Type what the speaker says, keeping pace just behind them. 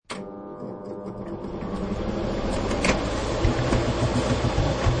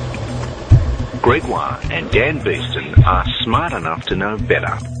Gregoire and Dan Beeston are smart enough to know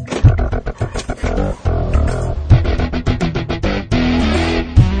better.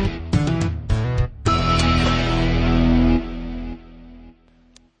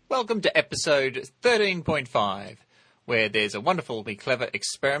 Welcome to episode 13.5, where there's a wonderfully clever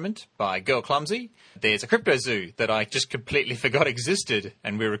experiment by Girl Clumsy. There's a crypto zoo that I just completely forgot existed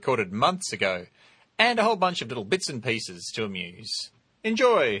and we recorded months ago. And a whole bunch of little bits and pieces to amuse.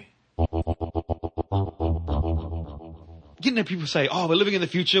 Enjoy! You know, people say, oh, we're living in the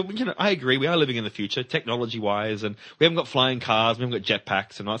future. You know, I agree, we are living in the future, technology-wise, and we haven't got flying cars, we haven't got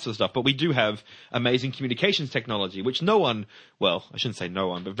jetpacks and all that sort of stuff, but we do have amazing communications technology, which no one, well, I shouldn't say no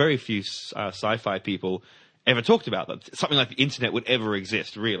one, but very few sci-fi people ever talked about. That something like the internet would ever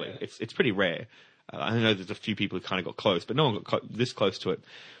exist, really. Yeah. It's pretty rare. I know there's a few people who kind of got close, but no one got this close to it.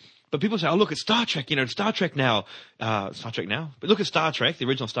 But people say, oh, look at Star Trek, Star Trek now. But look at Star Trek, the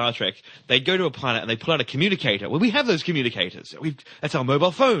original Star Trek. They go to a planet and they pull out a communicator. Well, we have those communicators. That's our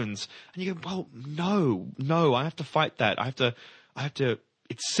mobile phones. And you go, well, no, I have to fight that. I have to,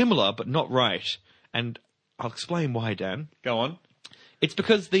 it's similar, but not right. And I'll explain why, Dan. Go on. It's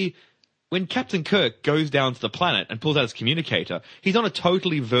because when Captain Kirk goes down to the planet and pulls out his communicator, he's on a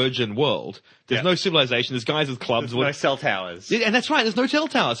totally virgin world. There's no civilization. There's guys with clubs. There's no cell towers. And that's right. There's no cell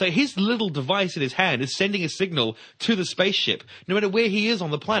tower. So his little device in his hand is sending a signal to the spaceship, no matter where he is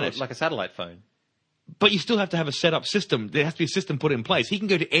on the planet. Like a satellite phone. But you still have to have a set-up system. There has to be a system put in place. He can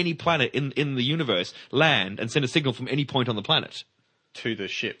go to any planet in the universe, land, and send a signal from any point on the planet. To the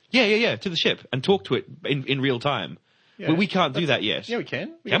ship. Yeah, to the ship. And talk to it in real time. Yeah, well, we can't do that yet. Yeah, we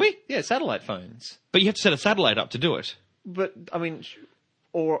can. Can we? Yeah, satellite phones. But you have to set a satellite up to do it. But, I mean,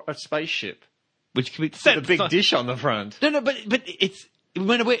 or a spaceship. Which can be set a big dish on the front. No, but it's...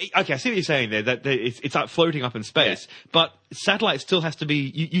 Okay, I see what you're saying there, that it's like floating up in space. Yeah. But satellite still has to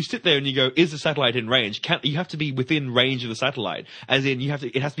be... You sit there and you go, is the satellite in range? You have to be within range of the satellite. As in,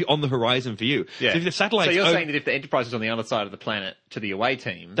 it has to be on the horizon for you. Yeah. So if the satellite... So you're saying that if the Enterprise is on the other side of the planet to the away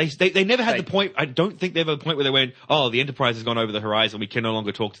team... They never had the point... I don't think they ever had the point where they went, oh, the Enterprise has gone over the horizon, we can no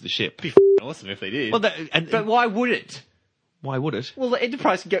longer talk to the ship. It'd be awesome if they did. Well, but why would it? Why would it? Well, the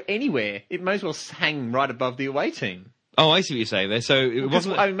Enterprise can go anywhere. It may as well hang right above the away team. Oh, I see what you're saying there. So it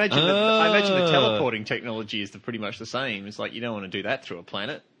wasn't. I imagine the teleporting technology is pretty much the same. It's like you don't want to do that through a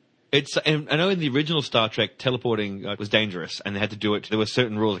planet. I know in the original Star Trek, teleporting was dangerous, and they had to do it. There were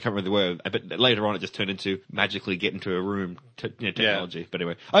certain rules. I can't remember what they were, but later on, it just turned into magically get into a room technology. Yeah. But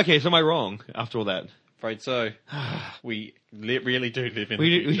anyway, okay. So am I wrong after all that? Afraid so. We really do live in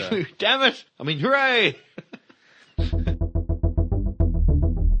the future. Damn it! I mean, hooray!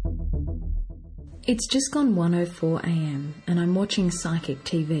 It's just gone 1:04 a.m. and I'm watching Psychic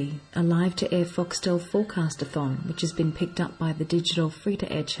TV, a live-to-air Foxtel forecastathon which has been picked up by the digital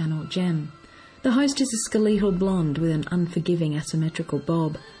free-to-air channel Gem. The host is a skeletal blonde with an unforgiving asymmetrical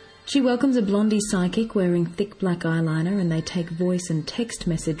bob. She welcomes a blondie psychic wearing thick black eyeliner and they take voice and text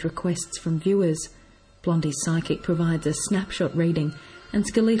message requests from viewers. Blondie's psychic provides a snapshot reading and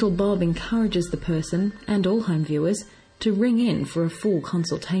skeletal bob encourages the person, and all home viewers, to ring in for a full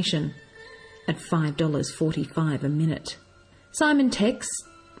consultation. At $5.45 a minute. Simon texts,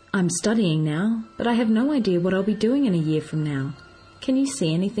 I'm studying now, but I have no idea what I'll be doing in a year from now. Can you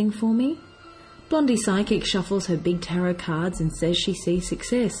see anything for me? Blondie Psychic shuffles her big tarot cards and says she sees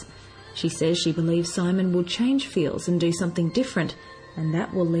success. She says she believes Simon will change fields and do something different, and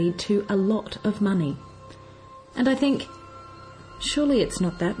that will lead to a lot of money. And I think, surely it's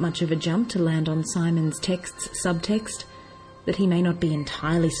not that much of a jump to land on Simon's text's subtext, that he may not be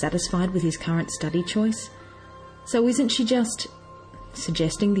entirely satisfied with his current study choice. So isn't she just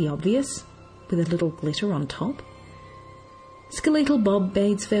suggesting the obvious, with a little glitter on top? Skeletal Bob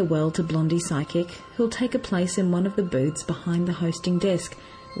bids farewell to Blondie Psychic, who'll take a place in one of the booths behind the hosting desk,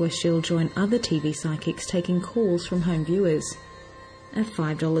 where she'll join other TV psychics taking calls from home viewers. At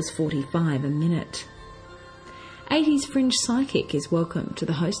 $5.45 a minute. 80s Fringe Psychic is welcome to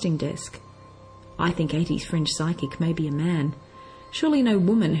the hosting desk. I think 80s Fringe Psychic may be a man. Surely no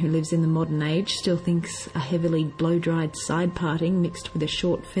woman who lives in the modern age still thinks a heavily blow-dried side parting mixed with a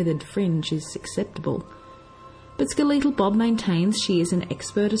short feathered fringe is acceptable. But Skeletal Bob maintains she is an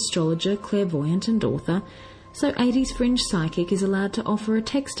expert astrologer, clairvoyant and author, so 80s Fringe Psychic is allowed to offer a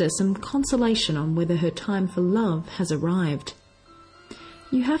texter some consolation on whether her time for love has arrived.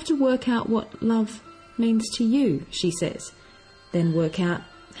 You have to work out what love means to you, she says, then work out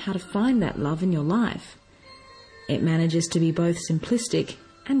how to find that love in your life. It manages to be both simplistic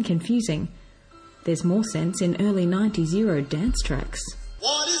and confusing. There's more sense in early 90s Euro dance tracks.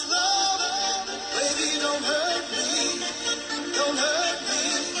 What is love? Baby, don't hurt me. Don't hurt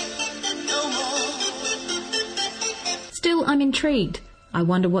me no more. I'm intrigued. I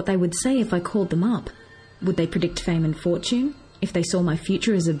wonder what they would say if I called them up. Would they predict fame and fortune? If they saw my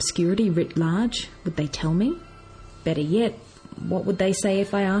future as obscurity writ large, would they tell me? Better yet, what would they say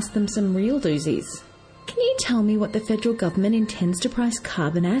if I asked them some real doozies? Can you tell me what the federal government intends to price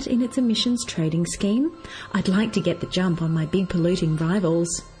carbon at in its emissions trading scheme? I'd like to get the jump on my big polluting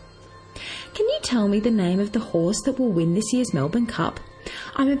rivals. Can you tell me the name of the horse that will win this year's Melbourne Cup?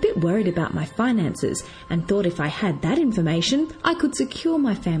 I'm a bit worried about my finances and thought if I had that information, I could secure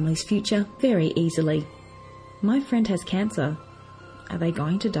my family's future very easily. My friend has cancer. Are they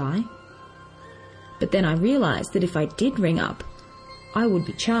going to die? But then I realised that if I did ring up, I would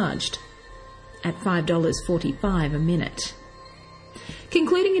be charged at $5.45 a minute.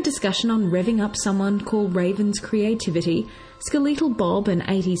 Concluding a discussion on revving up someone called Raven's creativity, Skeletal Bob and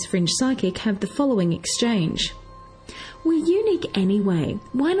 80s Fringe Psychic have the following exchange. We're unique anyway.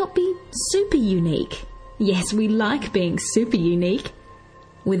 Why not be super unique? Yes, we like being super unique.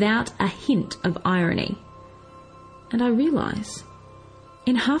 Without a hint of irony. And I realise,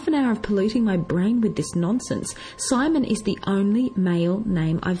 in half an hour of polluting my brain with this nonsense, Simon is the only male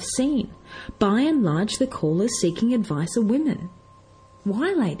name I've seen. By and large, the callers seeking advice are women.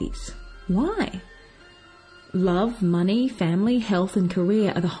 Why, ladies? Why? Love, money, family, health and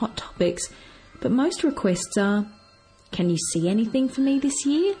career are the hot topics, but most requests are, can you see anything for me this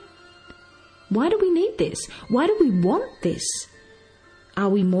year? Why do we need this? Why do we want this? Are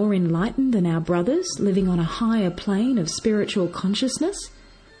we more enlightened than our brothers, living on a higher plane of spiritual consciousness?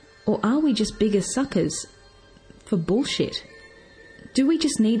 Or are we just bigger suckers for bullshit? Do we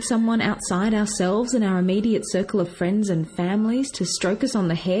just need someone outside ourselves and our immediate circle of friends and families to stroke us on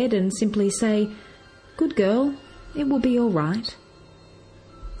the head and simply say, good girl, it will be all right?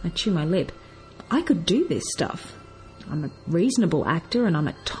 I chew my lip. I could do this stuff. I'm a reasonable actor and I'm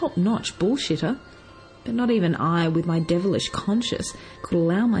a top-notch bullshitter. But not even I, with my devilish conscience, could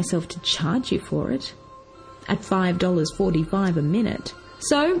allow myself to charge you for it. At $5.45 a minute.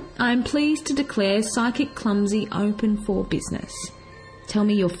 So, I'm pleased to declare Psychic Clumsy open for business. Tell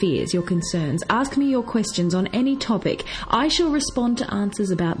me your fears, your concerns. Ask me your questions on any topic. I shall respond to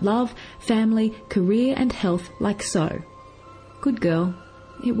answers about love, family, career and health like so. Good girl,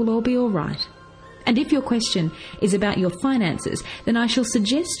 it will all be all right. And if your question is about your finances, then I shall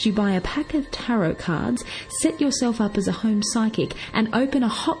suggest you buy a pack of tarot cards, set yourself up as a home psychic, and open a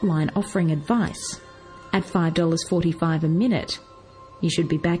hotline offering advice. At $5.45 a minute, you should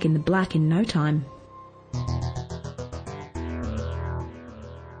be back in the black in no time.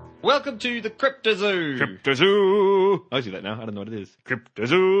 Welcome to the CryptoZoo! CryptoZoo! I do that now. I don't know what it is.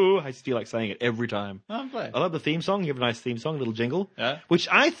 CryptoZoo! I just feel like saying it every time. Oh, I'm glad. I love the theme song. You have a nice theme song, little jingle. Yeah. Which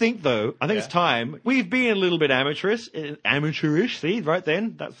I think, though, it's time. We've been a little bit amateurish, see, right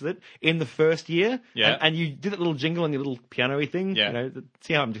then, that's it, in the first year. Yeah. And you did that little jingle and your little piano-y thing. Yeah. You know,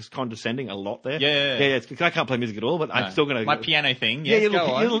 see how I'm just condescending a lot there? Yeah. I can't play music at all, but I'm still going to... My piano thing, Yeah, yes, your go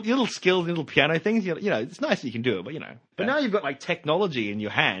on. little skills, little piano things. You know, it's nice that you can do it, but, you know. But now you've got, like, technology in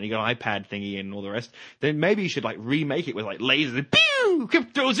your hand. You've got an iPad thingy and all the rest. Then maybe you should, like, remake it with, like, lasers. Pew!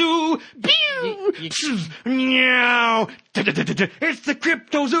 CryptoZoo! Pew! Meow! It's the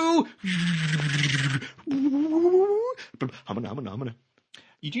CryptoZoo! Humana.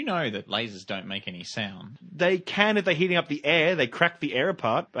 You do know that lasers don't make any sound. They can if they're heating up the air. They crack the air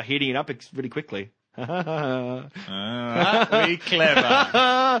apart by heating it up really quickly. We clever.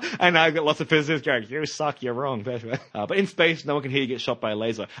 And I've got lots of physicists going, you suck, you're wrong. But in space, no one can hear you get shot by a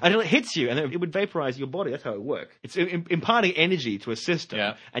laser. Until it hits you, and then it would vaporize your body. That's how it works. It's imparting energy to a system.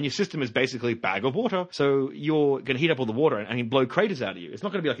 Yeah. And your system is basically a bag of water. So you're going to heat up all the water and blow craters out of you. It's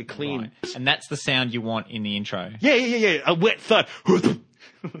not going to be like a clean... Right. And that's the sound you want in the intro. Yeah. A wet thud.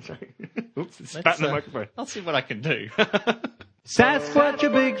 Sorry. Oops, spat in the microphone. I'll see what I can do. Sasquatch or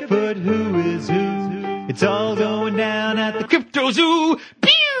Bigfoot, who is who? It's all going down at the CryptoZoo!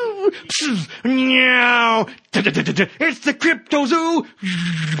 Pew! Meow! It's the CryptoZoo!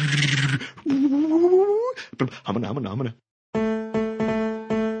 Humana.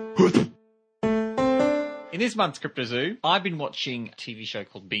 In this month's CryptoZoo, I've been watching a TV show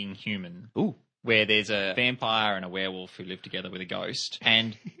called Being Human. Ooh. Where there's a vampire and a werewolf who live together with a ghost.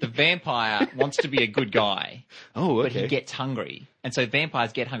 And the vampire wants to be a good guy. Oh, okay. But he gets hungry. And so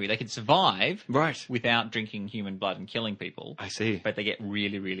vampires get hungry. They can survive Right. without drinking human blood and killing people. I see. But they get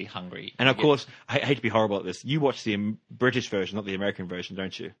really, really hungry. And of They get- course, I hate to be horrible at this. You watch the British version, not the American version,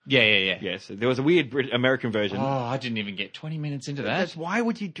 don't you? Yeah. Yes. There was a weird American version. Oh, I didn't even get 20 minutes into that. Why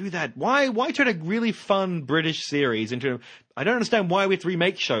would you do that? Why turn a really fun British series into? I don't understand why we have to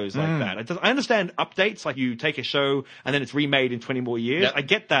remake shows like that. I understand updates, like you take a show and then it's remade in 20 more years. Yep. I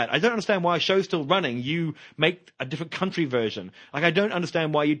get that. I don't understand why a show's still running. You make a different country version. Like, I don't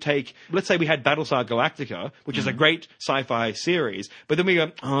understand why you take, let's say we had Battlestar Galactica, which is a great sci-fi series, but then we go,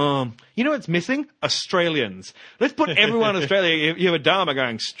 you know what's missing? Australians. Let's put everyone in Australia. You have a Dharma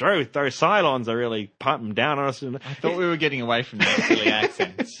going, Stroth, those Cylons are really pumping down on us. I thought we were getting away from those silly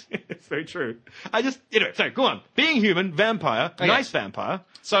accents. It's very true. I just, so go on. Being human, vampire, nice vampire.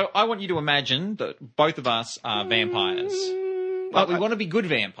 So I want you to imagine that both of us are vampires. But we want to be good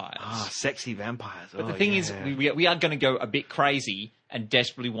vampires. Sexy vampires. But the thing is, we are going to go a bit crazy and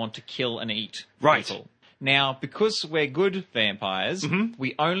desperately want to kill and eat people. Now, because we're good vampires,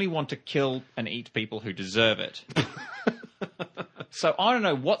 we only want to kill and eat people who deserve it. So I don't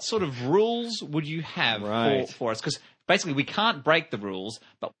know, what sort of rules would you have for us? Because basically we can't break the rules,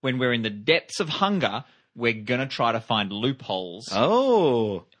 but when we're in the depths of hunger, we're going to try to find loopholes.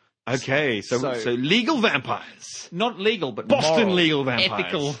 Oh, okay. So legal vampires. Not legal, but Boston moral, legal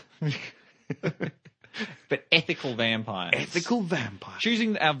vampires. Ethical. But ethical vampires. Ethical vampires.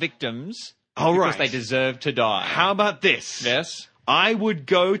 Choosing our victims All because right. they deserve to die. How about this? Yes? I would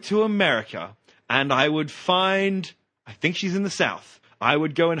go to America and I would find, I think she's in the South. I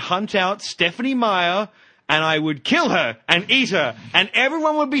would go and hunt out Stephanie Meyer and I would kill her and eat her and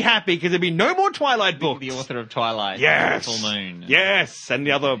everyone would be happy because there'd be no more Twilight books. The author of Twilight. Yes. Full Moon. Yes. And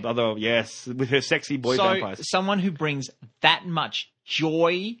the other, yes, with her sexy boy vampires. Someone who brings that much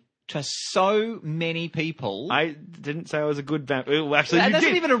joy to so many people. I didn't say I was a good vampire. Well, actually, And you that's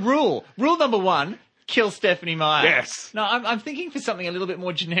did. not even a rule. Rule number 1, kill Stephanie Meyer. Yes. No, I'm thinking for something a little bit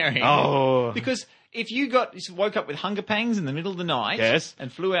more generic. Oh. Because if you woke up with hunger pangs in the middle of the night Yes.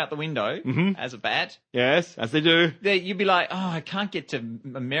 and flew out the window as a bat, Yes, as they do. you'd be like, I can't get to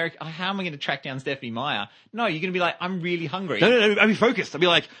America. How am I going to track down Stephanie Meyer? No, you're going to be like, I'm really hungry. No, I'd be focused. I'd be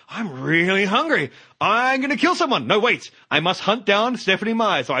like, I'm really hungry. I'm going to kill someone. No, wait. I must hunt down Stephanie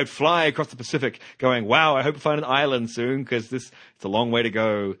Meyer. So I'd fly across the Pacific going, wow, I hope to find an island soon because it's a long way to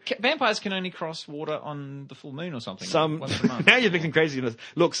go. Vampires can only cross water on the full moon or something. Once a month. Now you're thinking craziness.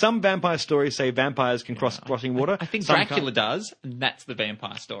 Look, some vampire stories say vampires can crossing water. I think Some Dracula does, and that's the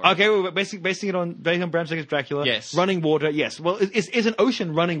vampire story. Okay, well, basing it on Bram Stoker's Dracula. Yes. Running water, yes. Well, is an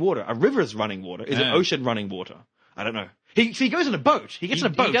ocean running water? A river's running water. Is an No. ocean running water? I don't know. He goes on a boat. He gets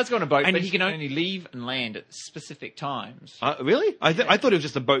on a boat. He does go on a boat, and but he can only leave and land at specific times. Really? I thought it was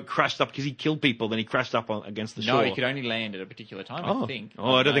just a boat crashed up because he killed people, then he crashed up against the No, shore. he could only land at a particular time, I think.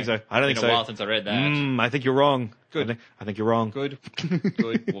 Oh, I don't think so. I don't think It's so. been a while since I read that. I think you're wrong. Good. I think you're wrong. Good.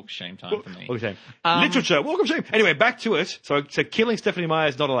 Walk of shame time for me. Walk of shame. Literature. Walk of shame. Anyway, back to it. So killing Stephanie Meyer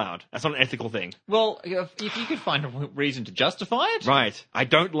is not allowed. That's not an ethical thing. Well, if you could find a reason to justify it. Right. I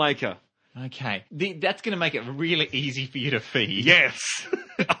don't like her. Okay. That's going to make it really easy for you to feed. Yes.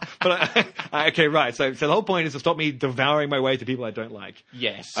 But okay, right. So the whole point is to stop me devouring my way to people I don't like.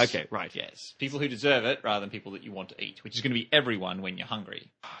 Yes. Okay, right. Yes. People who deserve it rather than people that you want to eat, which is going to be everyone when you're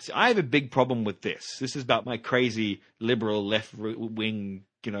hungry. See, I have a big problem with this. This is about my crazy liberal left wing,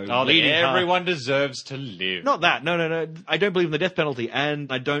 leading everyone deserves to live. Not that. No. I don't believe in the death penalty,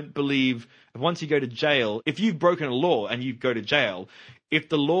 and I don't believe once you go to jail, if you've broken a law and you go to jail, if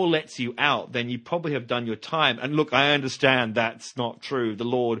the law lets you out, then you probably have done your time. And look, I understand that's not true. The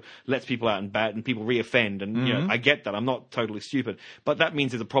Lord lets people out and people reoffend, and I get that. I'm not totally stupid, but that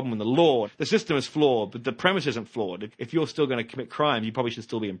means there's a problem in the law. The system is flawed, but the premise isn't flawed. If you're still going to commit crime, you probably should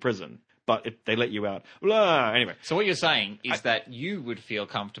still be in prison. But if they let you out, anyway. So what you're saying is that you would feel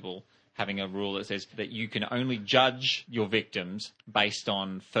comfortable having a rule that says that you can only judge your victims based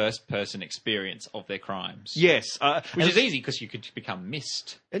on first-person experience of their crimes. Yes, Which is easy because you could become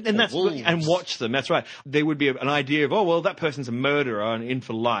mist. And or that's wolves. and watch them. That's right. There would be an idea of, that person's a murderer and in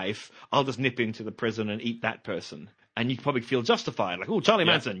for life. I'll just nip into the prison and eat that person. And you probably feel justified, like, Charlie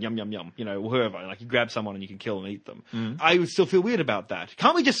Manson, yum, yum, yum, whoever. Like, you grab someone and you can kill and eat them. I would still feel weird about that.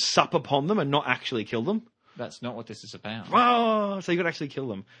 Can't we just sup upon them and not actually kill them? That's not what this is about. Oh, so you could actually kill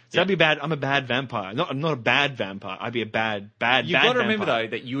them. So that'd be bad. I'm a bad vampire. I'm not a bad vampire. I'd be a bad You've got to vampire. remember, though,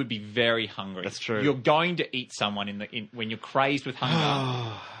 that you would be very hungry. That's true. You're going to eat someone when you're crazed with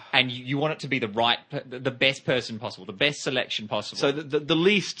hunger. And you want it to be the best person possible, the best selection possible. So the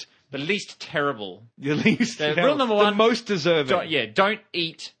least... The least terrible. The least... Rule number 1. The most deserving. Don't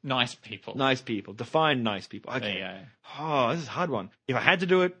eat nice people. Nice people. Define nice people. Okay. There you go. Oh, this is a hard one. If I had to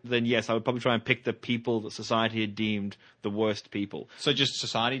do it, then yes, I would probably try and pick the people that society had deemed the worst people. So just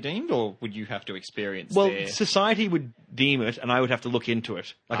society deemed, or would you have to experience Well, their... society would deem it, and I would have to look into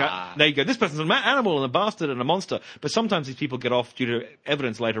it. Like, Ah. there you go. This person's an animal and a bastard and a monster. But sometimes these people get off due to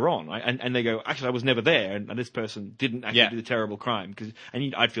evidence later on, right? And they go, actually, I was never there, and this person didn't actually Yeah. do the terrible crime.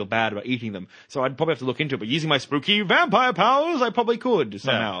 I'd feel bad about eating them. So I'd probably have to look into it. But using my spooky vampire powers, I probably could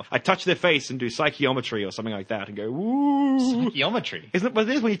somehow. I'd touch their face and do psychometry or something like that and go, ooh. Geometry. Isn't it what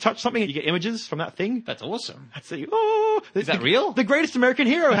it is? When you touch something and you get images from that thing? That's awesome. That's it. Oh, Is that real? The greatest American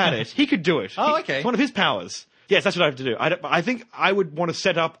hero had it. He could do it. Oh, okay. It's one of his powers. Yes, that's what I have to do. I think I would want to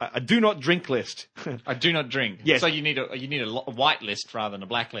set up a do not drink list. I do not drink. Yes. So you need a white list rather than a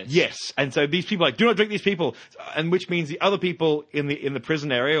black list. Yes, and so these people are like, do not drink these people, and which means the other people in the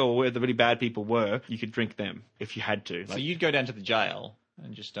prison area or where the really bad people were, you could drink them if you had to. So Like, you'd go down to the jail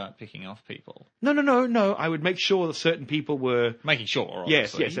and just start picking off people. no. I would make sure that certain people were. Making sure,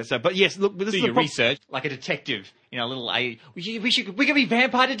 Yes. obviously. But yes, look, this Do is your the pro- research like a detective. We could be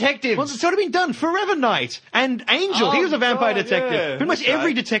vampire detectives. Well, it's already been done. Forever Knight and Angel. Oh, he was a vampire God, detective. yeah. Pretty much That's every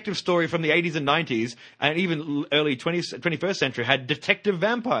right. detective story from the 80s and 90s and even early 21st century had detective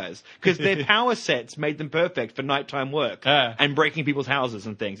vampires because their power sets made them perfect for nighttime work and breaking people's houses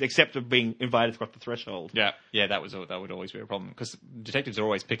and things, except for being invited across the threshold. Yeah, that would always be a problem because detectives are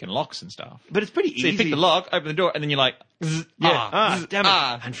always picking locks and stuff. But it's pretty So easy. you pick the lock, open the door, and then you're like, zzz, zzz, damn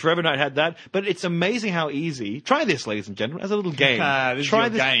it. And Forever Knight had that. But it's amazing how easy. Try this, ladies and gentlemen, as a little game. This is Try your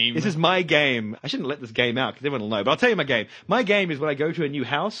this game. This is my game. I shouldn't let this game out because everyone will know. But I'll tell you my game. My game is when I go to a new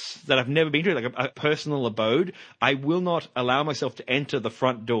house that I've never been to, like a personal abode, I will not allow myself to enter the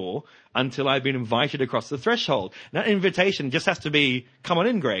front door until I've been invited across the threshold. That invitation just has to be, come on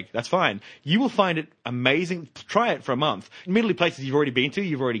in, Greg. That's fine. You will find it amazing. Try it for a month. Admittedly, places you've already been to,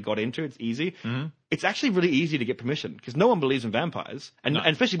 you've already got into. It's easy. Mm-hmm. It's actually really easy to get permission because no one believes in vampires. And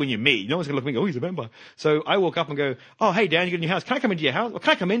especially when you're me, no one's going to look at me and go, oh, he's a vampire. So I walk up and go, oh, hey, Dan, you got a new house. Can I come into your house? Well,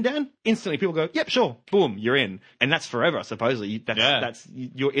 can I come in, Dan? Instantly people go, yep, sure. Boom, you're in. And that's forever, supposedly.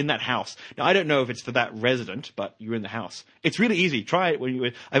 You're in that house. Now, I don't know if it's for that resident, but you're in the house. It's really easy. Try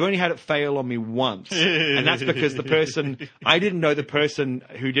it. I've only had it fail on me once. And that's because I didn't know the person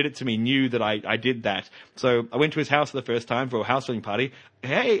who did it to me knew that I did that. So I went to his house for the first time for a house warming party.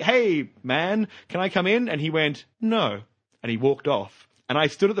 Hey, man, can I come in? And he went, no. And he walked off. And I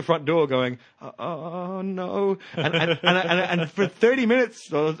stood at the front door going, oh, no. And for 30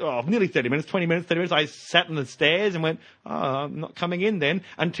 minutes, nearly 30 minutes, 20 minutes, 30 minutes, I sat on the stairs and went, I'm not coming in then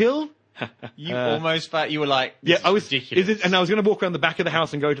until... You almost felt, you were like, I was ridiculous. and I was going to walk around the back of the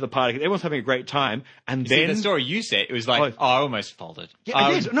house and go to the party. Everyone's having a great time. And then See, the story you said, it was like, I almost folded. Yeah,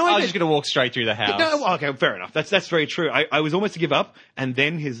 I did. No, I was did. just going to walk straight through the house. No, okay, fair enough. That's very true. I was almost to give up, and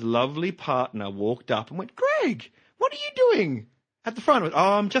then his lovely partner walked up and went, Greg, what are you doing at the front? I went,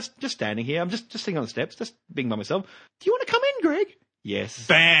 I'm just standing here. I'm just sitting on the steps, just being by myself. Do you want to come in, Greg? Yes.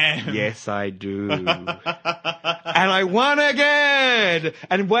 Bam! Yes, I do. And I won again!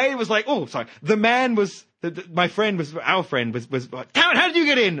 And Wade was like, oh, sorry. The man was, our friend was like, Karen, how did you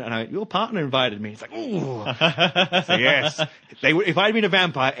get in? And your partner invited me. He's like, ooh. So yes. If I'd been a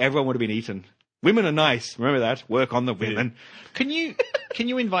vampire, everyone would have been eaten. Women are nice. Remember that. Work on the women. Can you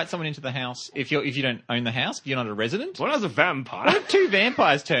invite someone into the house if you don't own the house? If you're not a resident? When I was a vampire. What if two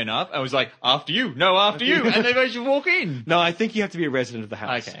vampires turn up and was like, after you, after you, and they both should walk in? No, I think you have to be a resident of the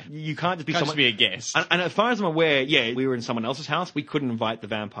house. Okay. You can't just be Can't someone. just be a guest. And as far as I'm aware, we were in someone else's house. We couldn't invite the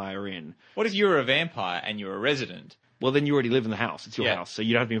vampire in. What if you were a vampire and you were a resident? Well, then you already live in the house. It's your house, so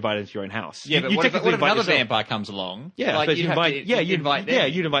you don't have to be invited into your own house. Yeah, but you what if technically another invite yourself. vampire comes along? Yeah, like but you'd you'd invite them. Yeah,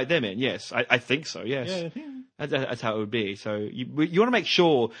 you'd invite them in. Yes, I think so. Yes, that's how it would be. So you want to make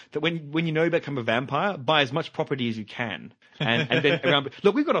sure that when you know you become a vampire, buy as much property as you can, and then around.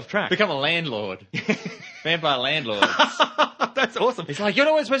 Look, we've got off track. Become a landlord. Vampire landlord. That's awesome. It's like, you're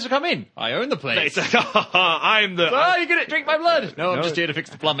not supposed to come in. I own the place. I'm the. Oh, you're going to drink my blood. No, I'm just here to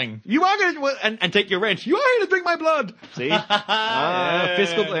fix the plumbing. You are going to and take your rent. You are here to drink my blood. See,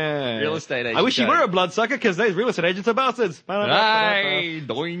 fiscal Real estate agent. I wish you were a bloodsucker because those real estate agents are bastards. Hey,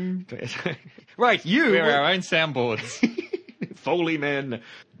 doing. Right, you. We're our own soundboards. Foley men.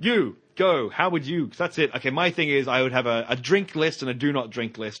 You. Go. How would you? 'Cause that's it. Okay, my thing is I would have a drink list and a do not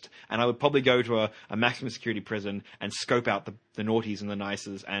drink list, and I would probably go to a maximum security prison and scope out the naughties and the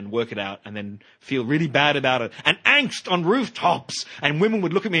nices and work it out and then feel really bad about it. And angst on rooftops. And women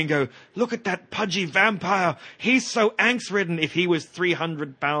would look at me and go, look at that pudgy vampire. He's so angst-ridden. If he was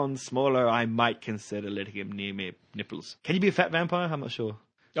 300 pounds smaller, I might consider letting him near me nipples. Can you be a fat vampire? I'm not sure.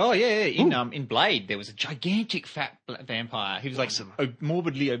 Oh yeah, in Blade there was a gigantic fat vampire. He was like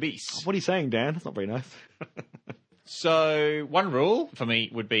morbidly obese. What are you saying, Dan? That's not very nice. So one rule for me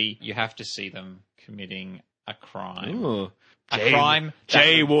would be you have to see them committing a crime. Ooh. Crime.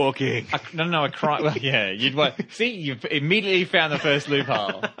 Jaywalking. No, a crime. Well, yeah, you've immediately found the first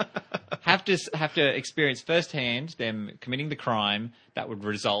loophole. Have to experience firsthand them committing the crime that would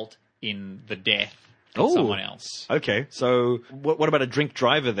result in the death of someone else. Okay, so what about a drink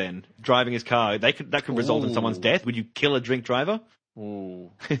driver then? Driving his car, that could result in someone's death. Would you kill a drink driver? Ooh.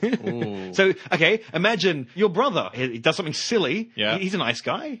 So, okay, imagine your brother. He does something silly. Yeah. He's a nice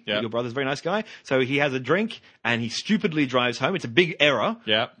guy. Yeah. Your brother's a very nice guy. So he has a drink and he stupidly drives home. It's a big error.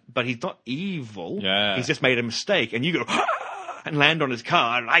 Yeah. But he's not evil. Yeah. He's just made a mistake. And you go, and land on his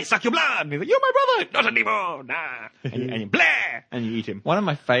car, and I suck your blood. And he's like, you're my brother, not anymore. Nah. And you blah, and you eat him. One of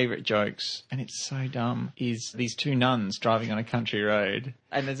my favourite jokes, and it's so dumb, is these two nuns driving on a country road.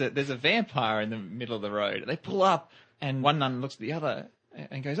 And there's a vampire in the middle of the road. They pull up, and one nun looks at the other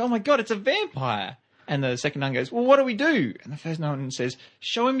and goes, oh my God, it's a vampire. And the second nun goes, well, what do we do? And the first nun says,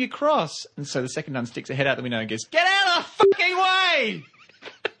 show him your cross. And so the second nun sticks her head out the window and goes, get out of the fucking way!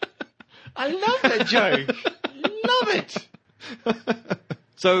 I love that joke. Love it.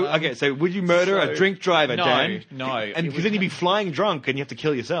 So would you murder a drink driver, no, Dan? No. And because then you'd be flying drunk and you have to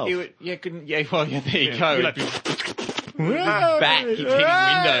kill yourself. There you go. There you go. You're like, back, keep hitting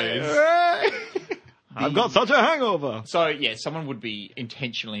windows. I've got such a hangover. So, yeah, someone would be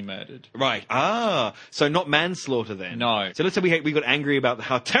intentionally murdered. Right. So not manslaughter then. No. So let's say we got angry about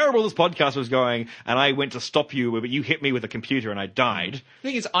how terrible this podcast was going, and I went to stop you, but you hit me with a computer and I died. The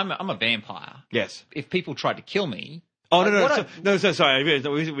thing is, I'm a vampire. Yes. If people tried to kill me... Oh, sorry.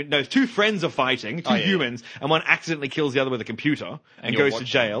 No, two friends are fighting, two humans, and one accidentally kills the other with a computer and goes to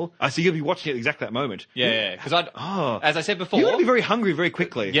jail. So you'll be watching it exactly that moment. Yeah. Because as I said before... You're going to be very hungry very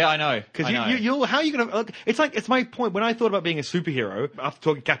quickly. Yeah, I know. Because how are you going to... It's my point. When I thought about being a superhero, after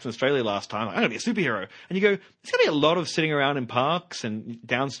talking to Captain Australia last time, I'm going to be a superhero. And you go, there's going to be a lot of sitting around in parks and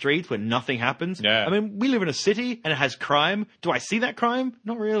down streets where nothing happens. Yeah. I mean, we live in a city and it has crime. Do I see that crime?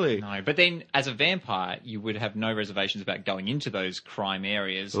 Not really. No, but then as a vampire, you would have no reservations about going into those crime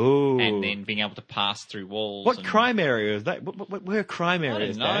areas and then being able to pass through walls. What crime areas? Where are crime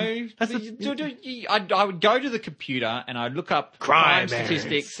areas? I don't know. I would go to the computer and I'd look up crime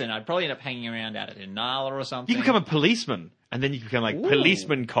statistics and I'd probably end up hanging around out at Inala or something. You could become a policeman. And then you could become like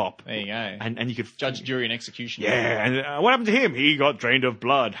policeman cop. There you go. And you could... Judge, jury, and execution. Yeah, and what happened to him? He got drained of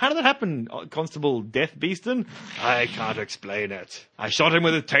blood. How did that happen, Constable Death Beeston? I can't explain it. I shot him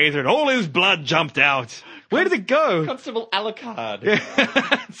with a taser and all his blood jumped out. Where did it go? Constable Alucard. Yeah.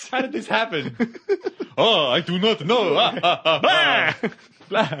 How did this happen? I do not know. Blah!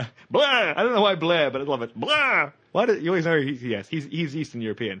 Blah! Blah! I don't know why Blair, but I love it. Blah! Why did you always know he's Eastern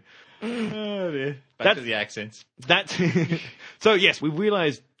European. Oh dear. Back to the accents. So yes, we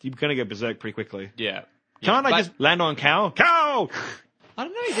realised you're going to go berserk pretty quickly. Yeah. Can't I just land on cow? Cow! I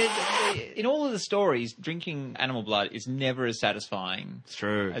don't know. In all of the stories, drinking animal blood is never as satisfying. It's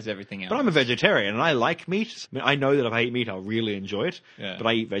true. As everything else. But I'm a vegetarian and I like meat. I mean, I know that if I eat meat, I'll really enjoy it. Yeah. But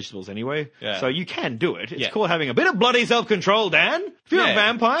I eat vegetables anyway. Yeah. So you can do it. It's called having a bit of bloody self-control, Dan. If you're a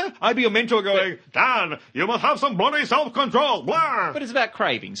vampire, I'd be your mentor going, Dan, you must have some bloody self-control. Blah! But it's about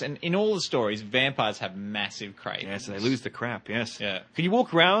cravings. And in all the stories, vampires have massive cravings. Yes, they lose the crap, yes. Yeah. Can you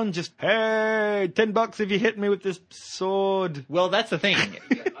walk around just, hey, $10 if you hit me with this sword? Well, that's the thing.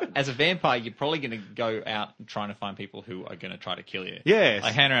 As a vampire, you're probably going to go out trying to find people who are going to try to kill you. Yes.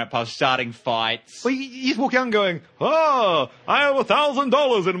 Like hanging around pubs, starting fights. Well, you just walk out going, oh, I have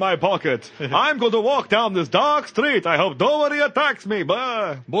 $1,000 in my pocket. I'm going to walk down this dark street. I hope nobody attacks me.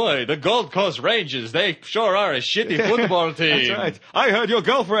 Blah. Boy, the Gold Coast Rangers, they sure are a shitty football team. That's right. I heard your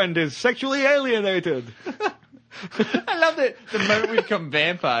girlfriend is sexually alienated. I love that the moment we become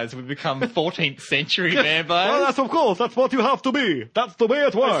vampires, we become 14th century vampires. Well, that's of course. That's what you have to be. That's the way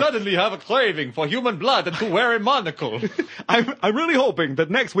it works. I suddenly have a craving for human blood and to wear a monocle. I'm really hoping that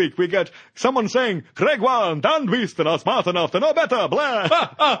next week we get someone saying, Gregoire and Dan Beeston are smart enough to know better. Blah.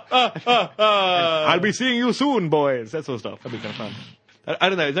 I'll be seeing you soon, boys. That sort of stuff. That'd be kind of fun. I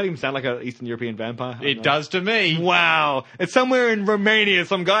don't know. Does that even sound like an Eastern European vampire? It does to me. Wow. It's somewhere in Romania,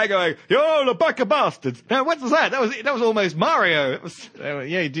 some guy going, yo, the buck of bastards. Now, what was that? That was almost Mario. It was...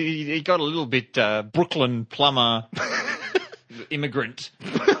 Yeah, he got a little bit Brooklyn plumber, immigrant,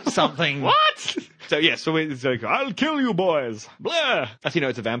 something. What? So it's like, I'll kill you boys. Blah. That's,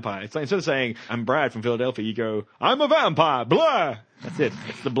 it's a vampire. It's like, instead of saying, I'm Brad from Philadelphia, you go, I'm a vampire. Blah. That's it.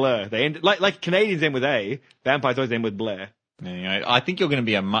 It's the blur. They end, like Canadians end with A, vampires always end with Blair. Anyway, I think you're going to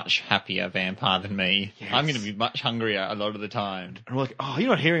be a much happier vampire than me. Yes. I'm going to be much hungrier a lot of the time. And we're like, oh, you're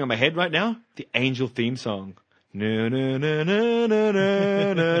not hearing on my head right now? The Angel theme song. No, no, no, no, no,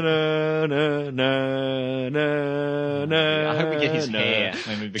 no, no, no, no, no, no. I hope we get his no. hair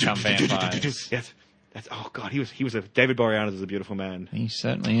when we become vampires. Yes. That's, oh God, he was David Boreanaz is a beautiful man. He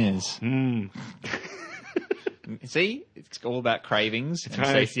certainly is. Mm. See, it's all about cravings and right.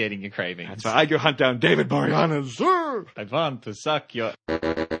 satiating your cravings. That's why I go hunt down David Boreanaz. I want to suck your...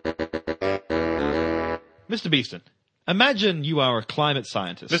 Mr. Beeston, imagine you are a climate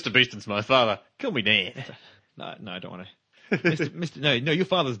scientist. Mr. Beeston's my father. Kill me dead. No, I don't want to. No, your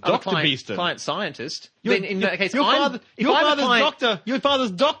father's I'm a Dr. Beeston. client scientist. Your- Then in that case, your I'm your a father's client- doctor. Your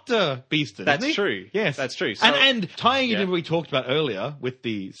father's Dr. Beeston. That's isn't he? true. Yes, That's true. So- and tying it Yeah. in what we talked about earlier with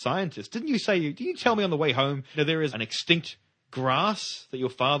the scientist, didn't you tell me on the way home that there is an extinct grass that your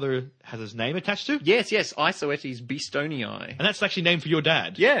father has his name attached to, Yes, Isoetes beestonii. and that's actually named for your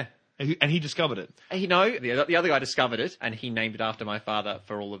dad. Yeah. and he discovered it. You know, the other guy discovered it, and he named it after my father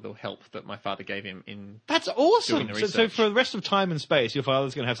for all of the help that my father gave him in... That's awesome. Doing the So research. for the rest of time and space, your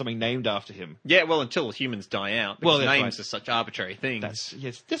father's going to have something named after him. Yeah, well, until humans die out. Well, Because that's names right. are such arbitrary things. That's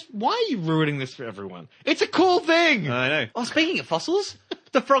yes. Why are you ruining this for everyone? It's a cool thing. I know. Oh, speaking of fossils,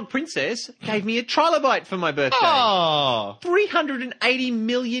 the frog princess gave me a trilobite for my birthday. Oh, 380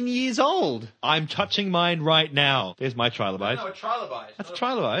 million years old. I'm touching mine right now. There's my trilobite. a trilobite. That's a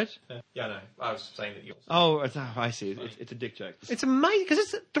trilobite. Yeah, no. I was saying that yours. Oh, I see. It's a dick joke. It's amazing because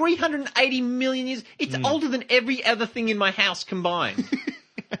it's 380 million years. It's older than every other thing in my house combined.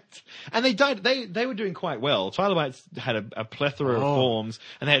 And they died. They were doing quite well. Trilobites had a plethora of forms,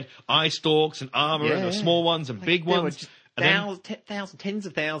 and they had eye stalks and armor, and there were small ones and big There were ones, just tens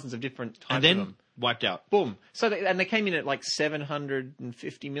of thousands of different types and then of them. wiped out. Boom. So they came in at like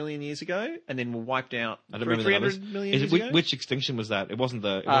 750 million years ago, and then were wiped out I don't remember the numbers. 300 million Is years it ago. which extinction was that? It wasn't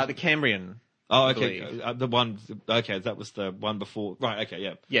the. It The wasn't, Cambrian. oh, I okay. believe. The one. Okay, that was the one before. Right. Okay.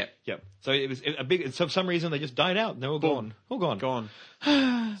 Yeah. Yeah. Yeah. So it was a big. For some reason, they just died out. And they were gone. All gone. Gone.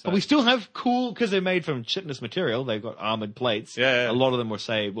 But we still have cool because they're made from chitinous material. They've got armored plates. Yeah. A lot of them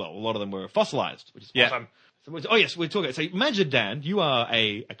were fossilized, which is Yeah. awesome. So, yes, we're talking. So imagine, Dan, you are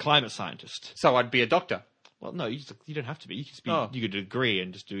a climate scientist. So I'd be a doctor. Well, no, you don't have to be. You could Oh. you could agree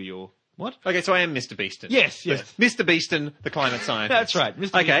and just do your what? Okay, so I am Mr. Beeston. Yes, yes. Mr. Beeston, the climate scientist. That's right,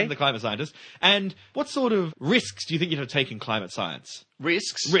 Mr. Okay. Beeston, the climate scientist. And what sort of risks do you think you'd have to take in climate science?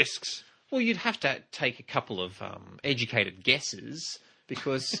 Risks? Risks. Well, you'd have to take a couple of educated guesses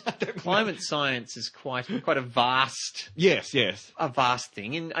because climate science is quite a vast Yes.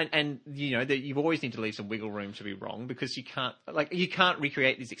 thing, and you know that you always need to leave some wiggle room to be wrong because you can't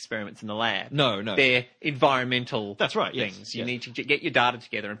recreate these experiments in the lab. No. They're environmental. That's right, yes, Things you yes. need to get your data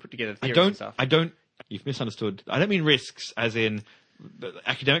together and put together theories and stuff. You've misunderstood. I don't mean risks as in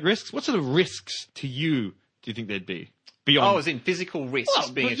academic risks. What sort of risks to you do you think there'd be? Beyond. Oh, as in physical risks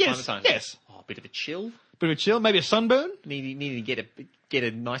Well, being a yes, climate scientist. yes. Oh, a bit of a chill. Bit of a chill, maybe a sunburn? Needing to get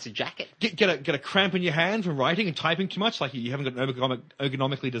a nicer jacket. Get a cramp in your hand from writing and typing too much, like you haven't got an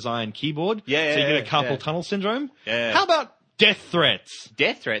ergonomically designed keyboard. Yeah, so you get a carpal yeah. tunnel syndrome. Yeah. How about death threats?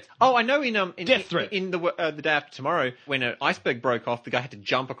 Death threats. Oh, I know. Death threat. In the day after tomorrow, when an iceberg broke off, the guy had to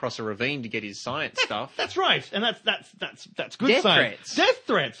jump across a ravine to get his science stuff. That's right, and that's good Death science. threats. Death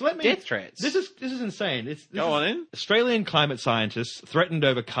threats. Death threats. This is insane. Go on in. Australian climate scientists threatened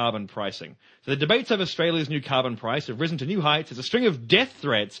over carbon pricing. So the debates over Australia's new carbon price have risen to new heights as a string of death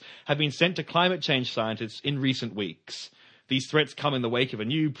threats have been sent to climate change scientists in recent weeks. These threats come in the wake of a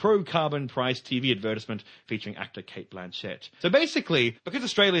new pro-carbon price TV advertisement featuring actor Cate Blanchett. So basically, because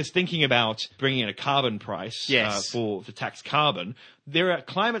Australia is thinking about bringing in a carbon price Yes. to tax carbon, there are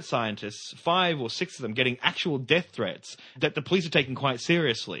climate scientists, 5 or 6 of them, getting actual death threats that the police are taking quite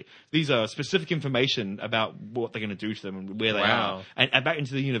seriously. These are specific information about what they're going to do to them and where they Wow. are, and back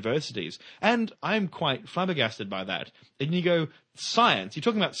into the universities. And I'm quite flabbergasted by that. And you go, science, you're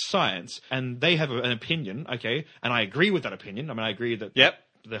talking about science, and they have an opinion, okay, and I agree with that opinion. I mean, I agree that... Yep.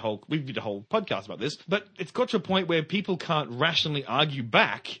 We did a whole podcast about this, but it's got to a point where people can't rationally argue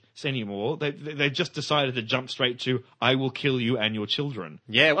back anymore. They've just decided to jump straight to, I will kill you and your children.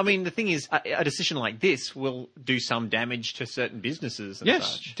 Yeah, I mean, the thing is, a decision like this will do some damage to certain businesses and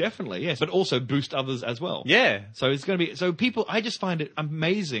Yes, such. definitely, yes. But also boost others as well. Yeah. So it's going to be, so people, I just find it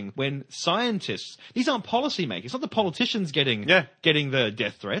amazing when scientists, these aren't policymakers, it's not the politicians getting the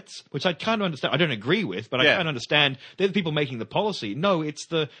death threats, which I kind of understand, I don't agree with, but I kind of understand, they're the people making the policy. No, it's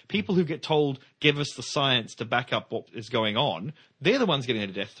the people who get told, give us the science to back up what is going on. They're the ones getting the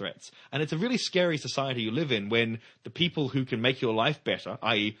death threats. And it's a really scary society you live in when the people who can make your life better,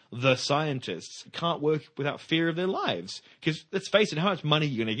 i.e. the scientists, can't work without fear of their lives. Because let's face it, how much money are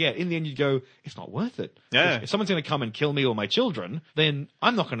you going to get? In the end, you go, it's not worth it. Yeah. If someone's going to come and kill me or my children, then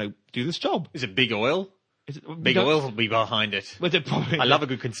I'm not going to do this job. Is it big oil? Is it, Big oil will be behind it. Was it probably? I love a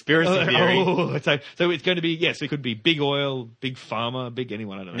good conspiracy theory. Oh, so it's going to be, yes, it could be big oil, big pharma, big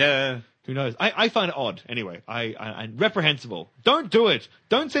anyone, I don't know. Yeah. Who knows? I find it odd, anyway. I reprehensible. Don't do it.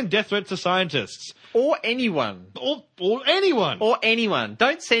 Don't send death threats to scientists. Or anyone. Or anyone. Or anyone.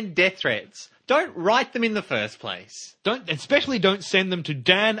 Don't send death threats. Don't write them in the first place. Especially don't send them to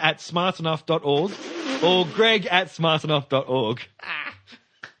dan@smartenough.org or greg@smartenough.org.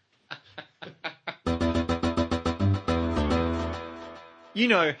 You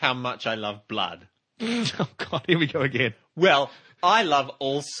know how much I love blood. Oh, God, here we go again. Well, I love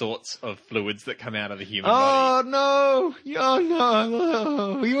all sorts of fluids that come out of the human body. Oh, no. Oh,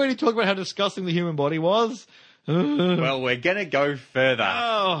 no. You already talked about how disgusting the human body was. Well, we're going to go further.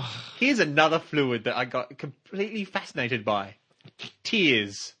 Oh. Here's another fluid that I got completely fascinated by.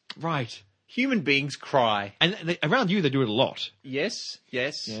 Tears. Right. Human beings cry. And around you, they do it a lot. Yes.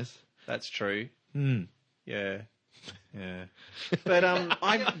 That's true. Yeah. But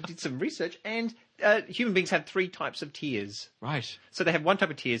I did some research, and human beings have 3 types of tears. Right. So they have one type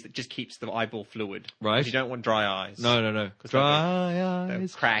of tears that just keeps the eyeball fluid. Right. 'Cause you don't want dry eyes. No. Dry they'll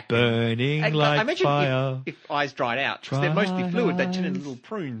eyes, crack. burning And like I imagine fire. if eyes dried out, because they're mostly Dry fluid, they turn into eyes. little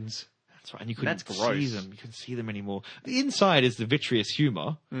prunes. That's right, and you couldn't That's see gross. them. You couldn't see them anymore. The inside is the vitreous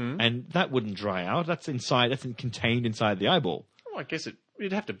humor, and that wouldn't dry out. That's inside. That's contained inside the eyeball. Well, I guess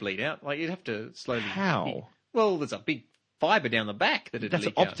it'd have to bleed out. Like, you'd have to slowly... How? Well, there's a big fibre down the back that it'd That's an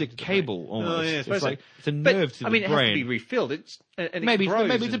leak out optic into the cable brain. almost. Oh, yeah, I suppose it's like so. it's a nerve to I mean, the it has to be brain. refilled. And Maybe it grows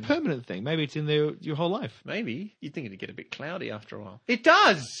it's a and- permanent thing. Maybe it's in there your whole life. Maybe. You'd think it'd get a bit cloudy after a while. It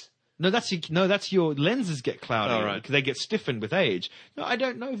does! No, that's your lenses get cloudy Oh, right. because they get stiffened with age. No, I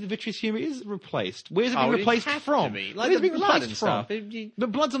don't know if the vitreous humor is replaced. Where's it Oh, being it'd replaced have from? to be. Like Where's it the being blood replaced and from? stuff. The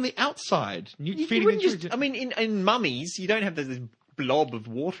blood's on the outside. You You feeding wouldn't it just, through. I mean, in mummies, you don't have this blob of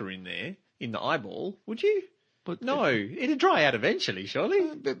water in there, in the eyeball, would you? But No, it'd dry out eventually, surely.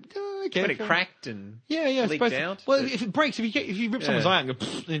 Okay, When it fair. cracked and Yeah, I leaked suppose. out. Well, but- if it breaks, if you rip someone's Yeah. eye out and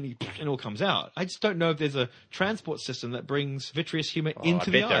go, and it all comes out. I just don't know if there's a transport system that brings vitreous humor into I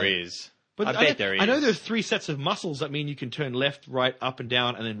the bet eye. there is. But I bet there is. I know there's 3 sets of muscles that mean you can turn left, right, up, and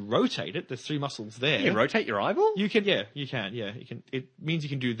down, and then rotate it. There's 3 muscles there. You can rotate your eyeball? You can, yeah. You can. It means you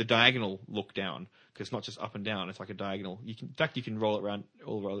can do the diagonal look down because it's not just up and down. It's like a diagonal. In fact, you can roll it around.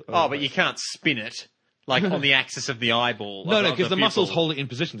 Oh, but you can't spin it, like on the axis of the eyeball. No, of because the muscles pupil. hold it in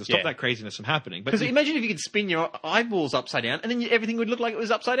position to stop Yeah. that craziness from happening. But Because imagine if you could spin your eyeballs upside down, and then everything would look like it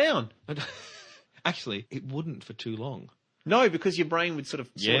was upside down. actually, it wouldn't for too long. No, because your brain would sort of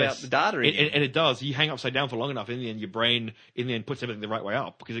sort out the data. And it does. You hang upside down for long enough, in the end, your brain in the end puts everything the right way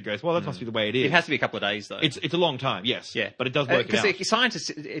up because it goes, well, that must be the way it is. It has to be a couple of days, though. It's a long time, yes. Yeah, but it does work it Because out. the scientists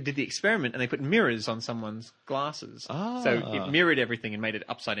did the experiment and they put mirrors on someone's glasses, Ah. so it mirrored everything and made it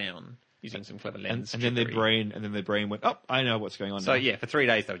upside down using some clever lens. And then their trickery. brain went, oh, I know what's going on So now. yeah, for 3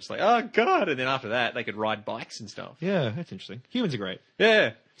 days they were just like, oh god, and then after that they could ride bikes and stuff. Yeah, that's interesting. Humans are great.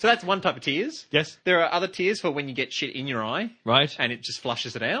 Yeah. So that's one type of tears. Yes. There are other tears for when you get shit in your eye, Right. and it just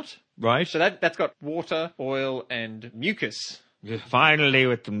flushes it out. Right. So that's got water, oil, and mucus. Finally,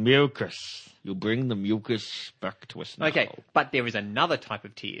 with the mucus. You bring the mucus back to us now. Okay, but there is another type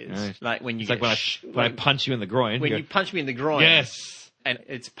of tears, Right. like when you It's get like when I punch you in the groin. when you you go, punch me in the groin, yes. and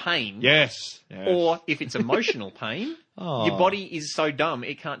it's pain, Yes. or if it's emotional pain, Oh. your body is so dumb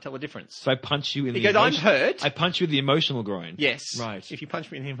it can't tell the difference. So I punch you in He the goes, "I'm emotion- hurt." I punch you in the emotional groin. Yes, Right. If you punch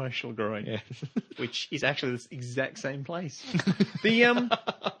me in the emotional groin, Yeah. which is actually the exact same place. The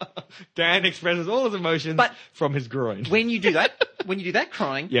Dan expresses all his emotions But- from his groin. when you do that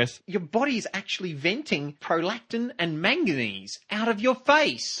crying, Yes. your body is actually venting prolactin and manganese out of your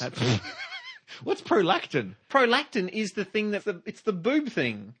face. What's prolactin? Prolactin is the thing it's the boob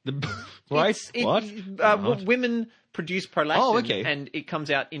thing. Right? What? What? Women produce prolactin, Oh, okay. and it comes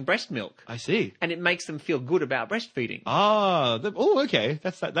out in breast milk, I see. and it makes them feel good about breastfeeding. Ah, okay.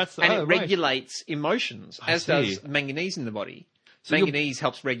 That's And oh, it right. regulates emotions, I as see. does manganese in the body. So your- Manganese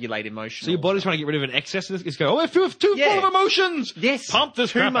helps regulate emotions. So your body's trying to get rid of an excess of this. It's going, I feel too Yeah. full of emotions. Yes, Pump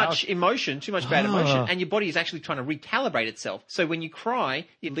this too crap much out. emotion, too much bad Ah. emotion, and your body is actually trying to recalibrate itself. So when you cry,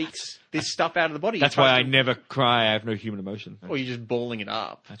 it leaks this stuff out of the body. That's It tries why I to- never cry. I have no human emotion. Or you're just balling it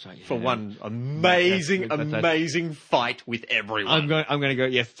up. That's right, For yeah. one amazing, That's- amazing fight with everyone. I'm going to go.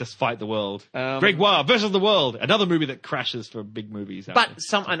 Yes, just fight the world. Um, Gregoire versus the world. Another movie that crashes for big movies. out there.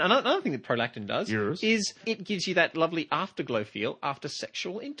 But another thing that prolactin does Yes. is it gives you that lovely afterglow feel after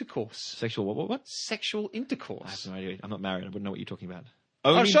sexual intercourse. Sexual what? Sexual I have intercourse. no idea. I'm not married. I wouldn't know what you're talking about.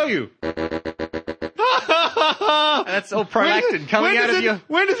 I'll show you. That's all prolactin coming out of your...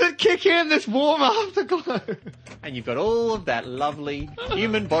 When does it kick in, this warm afterglow? And you've got all of that lovely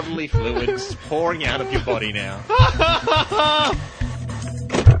human bodily fluids pouring out of your body now.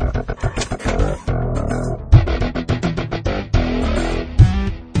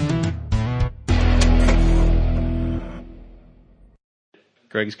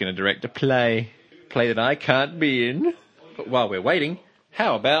 Greg's going to direct a play that I can't be in. But while we're waiting,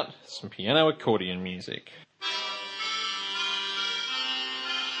 how about some piano accordion music?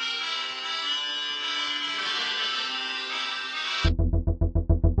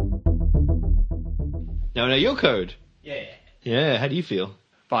 No, your code. Yeah. Yeah, how do you feel?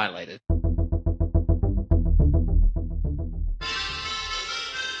 Violated.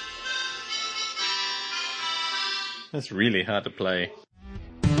 That's really hard to play.